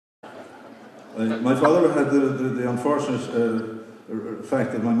My father had the unfortunate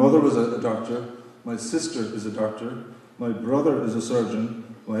fact that my mother was a doctor, my sister is a doctor, my brother is a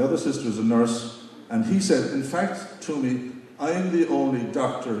surgeon, my other sister is a nurse, and he said, in fact, to me, I am the only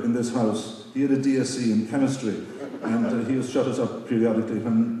doctor in this house. He had a DSc in chemistry, and he has shut us up periodically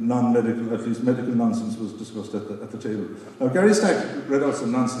when non-medical, at least medical nonsense was discussed at the table. Now, Gary Stack read out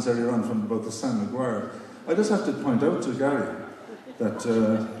some nonsense earlier on from about the Sam Maguire. I just have to point out to Gary that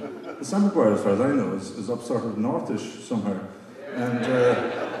the Sam Maguire, as far as I know, is up sort of northish somewhere. And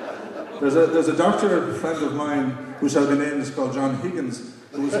there's a doctor friend of mine, who shall be named, is called John Higgins,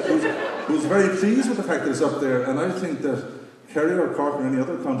 who's very pleased with the fact that it's up there, and I think that Kerry or Cork or any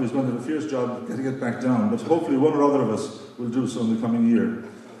other country is going to have a fierce job getting it back down, but hopefully one or other of us will do so in the coming year.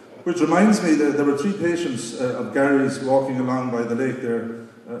 Which reminds me that there were 3 patients of Gary's walking along by the lake there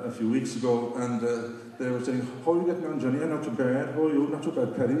a few weeks ago, and they were saying, how are you getting on, Johnny? Not too bad. How are you? Not too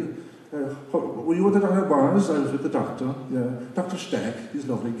bad, Paddy. Were you with the doctor? I was with the doctor. Yeah. Dr. Stack, he's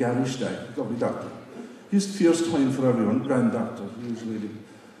lovely. Gary Stack, lovely doctor. He's fierce time for everyone, grand doctor. He's really...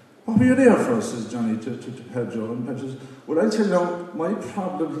 What were you there for, says Johnny to Pedro. And Pedro says, well, I'll tell you now, my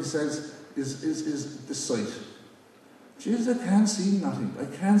problem, he says, is the sight. Jesus, I can't see nothing. I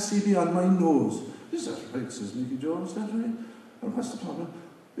can't see beyond my nose. Is that right, says Nicky Joe, is that right? And what's the problem?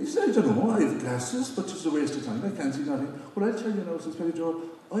 He said, I don't know, I have glasses, but it's a waste of time. I can't see nothing. Well, I'll tell you now, says Pedro Joe,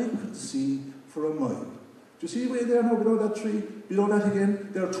 I could see for a mile. Do you see way there now, below that tree? Below that again?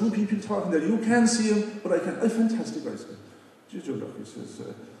 There are 2 people talking there. You can't see them, but I can. Oh, fantastic, I said. Joe, look, he says,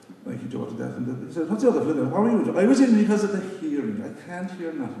 Mikey Joe to that. And he said, what's the other fellow? How are you? I was in because of the hearing. I can't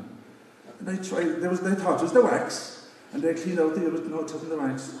hear nothing. And I tried, they thought it was the wax. And they cleaned out the other, no, it wasn't the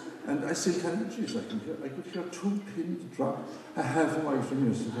wax. And I still can't, geez, I could hear 2 pins drop a half a mile from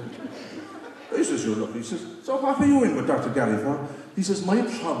here. He says, you're lucky. He says, so what are you in with Dr. Gary for? He says, my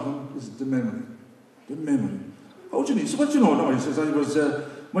problem is the memory. The memory. How do you mean? So what do you know now? He says, I was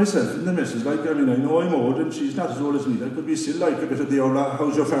myself and the missus, like, I mean, I know I'm old and she's not as old as me. I could be still like a bit of the old,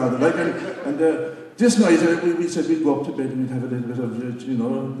 how's your father? Like, and this night we said we'd go up to bed and we'd have a little bit of, you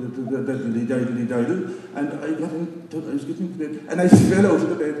know, the diddly-diddly-diddle. And I was getting into bed and I fell out of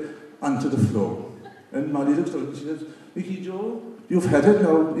the bed onto the floor. And Molly looks at me and she says, Mickey Joe, you've had it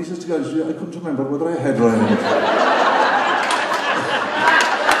now. He says to God, I couldn't remember whether I had or I hadn't.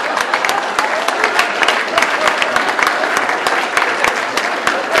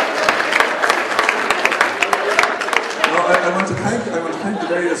 I want to thank the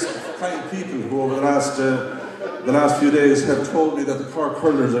various kind people who over the last few days have told me that the Cork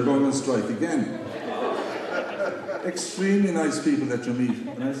hurlers are going on strike again. Extremely nice people that you meet.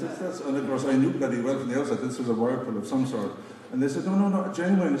 And I said, and of course I knew bloody well from the outset this was a wire pull of some sort. And they said, no,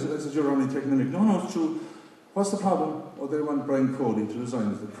 genuine. I said, you're only taking the mic. No, it's true. What's the problem? Oh, they want Brian Cody to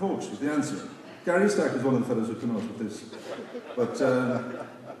resign as the coach, is the answer. Gary Stack is one of the fellows who came out with this. But,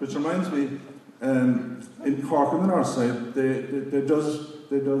 which reminds me, in Cork on the north side, they does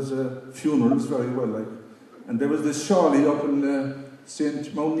funerals very well, like. And there was this Shawley up in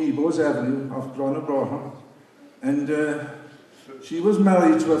St. Mount Nebo's Avenue off Gronabroha, and she was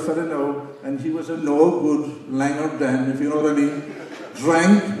married to a fella now, and he was a no good langer Dan, if you know what I mean.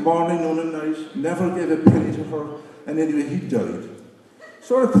 Drank morning, noon and night, never gave a penny to her, and anyway he died.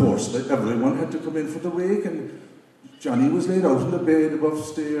 So of course, like, everyone had to come in for the wake, and Johnny was laid out in the bed above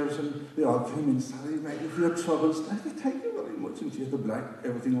stairs, and they all came in, sorry Maggie for your troubles. I said, thank you very much. And she had the black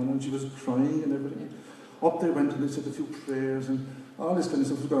everything on, and she was crying and everything. Up they went and they said a few prayers, and all this kind of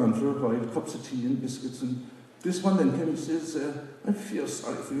stuff was going on for a while, cups of tea and biscuits. And this one then came and says, I feel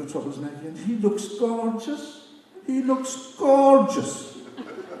sorry for your troubles, Maggie. And he looks gorgeous. He looks gorgeous.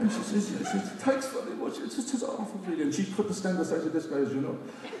 And she says, thanks very much. It's awful, really. And she couldn't stand the sight of this guy, as you know.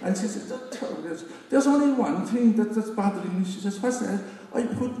 And she said, that's terrible. There's only one thing that's bothering me. She says, what's that? I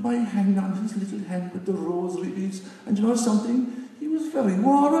put my hand on his little hand with the rosary beads. And you know something? He was very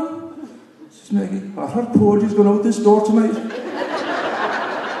warm. She says, Maggie, I heard Porgy's going out this door tonight.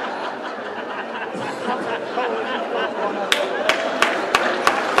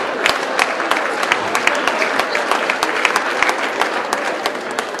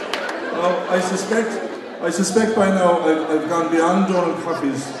 I suspect by now I've gone beyond Donald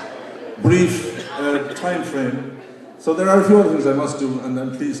Coffey's brief time frame. So there are a few other things I must do, and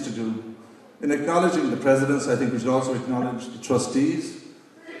I'm pleased to do. In acknowledging the presidents, I think we should also acknowledge the trustees,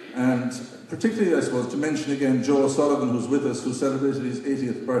 and particularly, I suppose, to mention again Joe Sullivan, who's with us, who celebrated his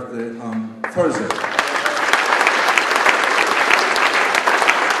 80th birthday on Thursday.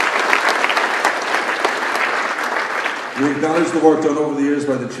 We acknowledge the work done over the years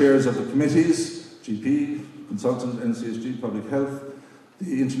by the chairs of the committees, GP, Consultant, NCSG, Public Health,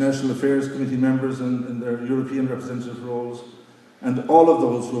 the International Affairs Committee members and their European representative roles, and all of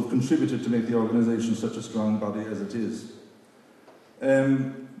those who have contributed to make the organisation such a strong body as it is.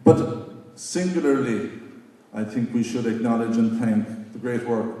 But singularly, I think we should acknowledge and thank the great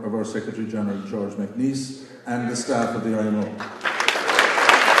work of our Secretary General, George McNeice, and the staff of the IMO.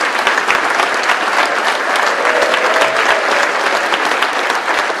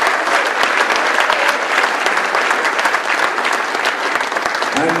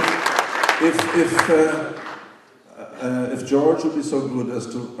 If George would be so good as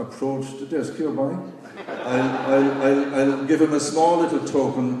to approach the desk hereby, I'll give him a small little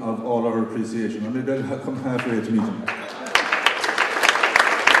token of all our appreciation, and maybe I'll come halfway to meet him.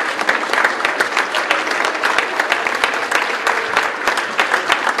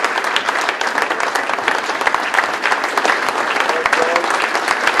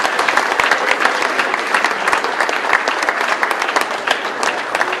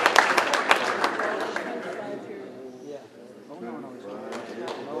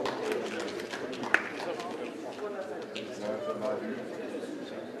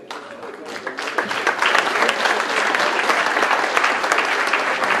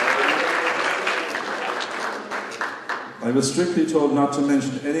 I was strictly told not to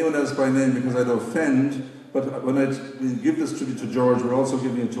mention anyone else by name because I'd offend, but when we give this tribute to George, we're also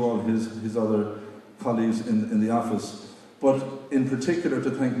giving it to all his other colleagues in the office. But in particular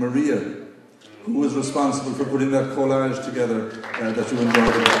to thank Maria, who was responsible for putting that collage together that you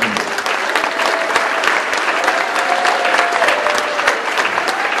enjoyed.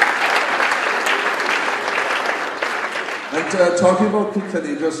 And talking about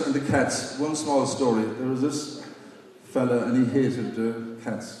Kilkenny just and the cats, one small story. There was this fella and he hated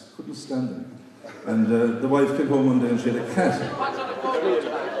cats, couldn't stand them. And the wife came home one day and she had a cat.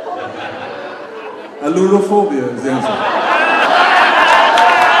 Allurophobia is the answer.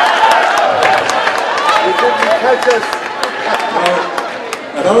 You didn't catch us. Now,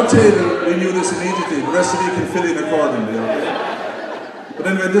 at our table, we knew this immediately. The rest of you can fill in accordingly, okay? But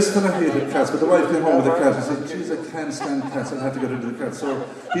anyway, this fella hated cats, but the wife came home with a cat. He said, geez, I can't stand cats, I'll have to get rid of the cat. So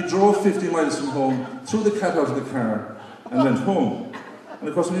he drove 50 miles from home, threw the cat out of the car, and went home. And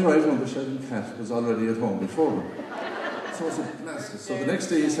of course, when he arrived home, the shouting cat was already at home before him. So I said, blast it. So the next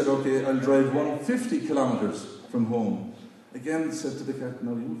day he said, okay, I'll drive 150 kilometres from home. Again, said to the cat,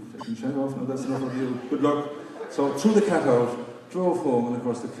 no, you fucking shut off, no, that's enough of you, good luck. So threw the cat out, drove home, and of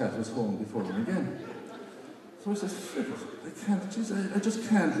course the cat was home before him again. So I said, flip it, I can't, geez, I just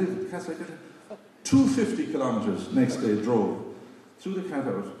can't live with the cat. So I got 250 kilometres next day, drove, threw the cat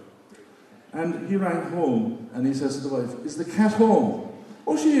out. And he rang home, and he says to the wife, is the cat home?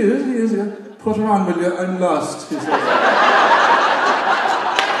 Oh, she is, yeah. Put her on, will you? I'm lost, he says.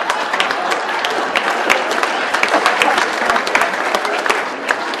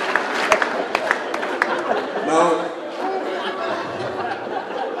 Now,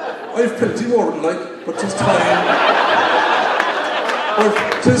 I've plenty more than like, but 'tis time. But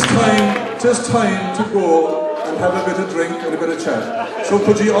 'tis time to go and have a bit of drink and a bit of chat. So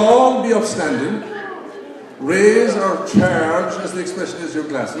could you all be upstanding, raise or charge, as the expression is, your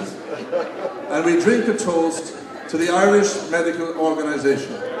glasses, and we drink a toast to the Irish Medical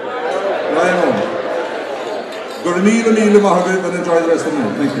Organisation. IMO. Go to Mila Mahagrib and enjoy the rest of the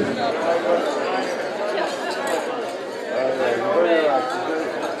night. Thank you.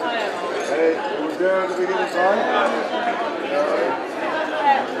 There at the beginning time?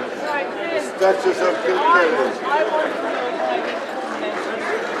 Duchess of Kilkenny.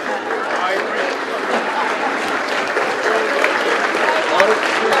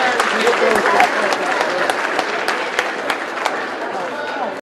 I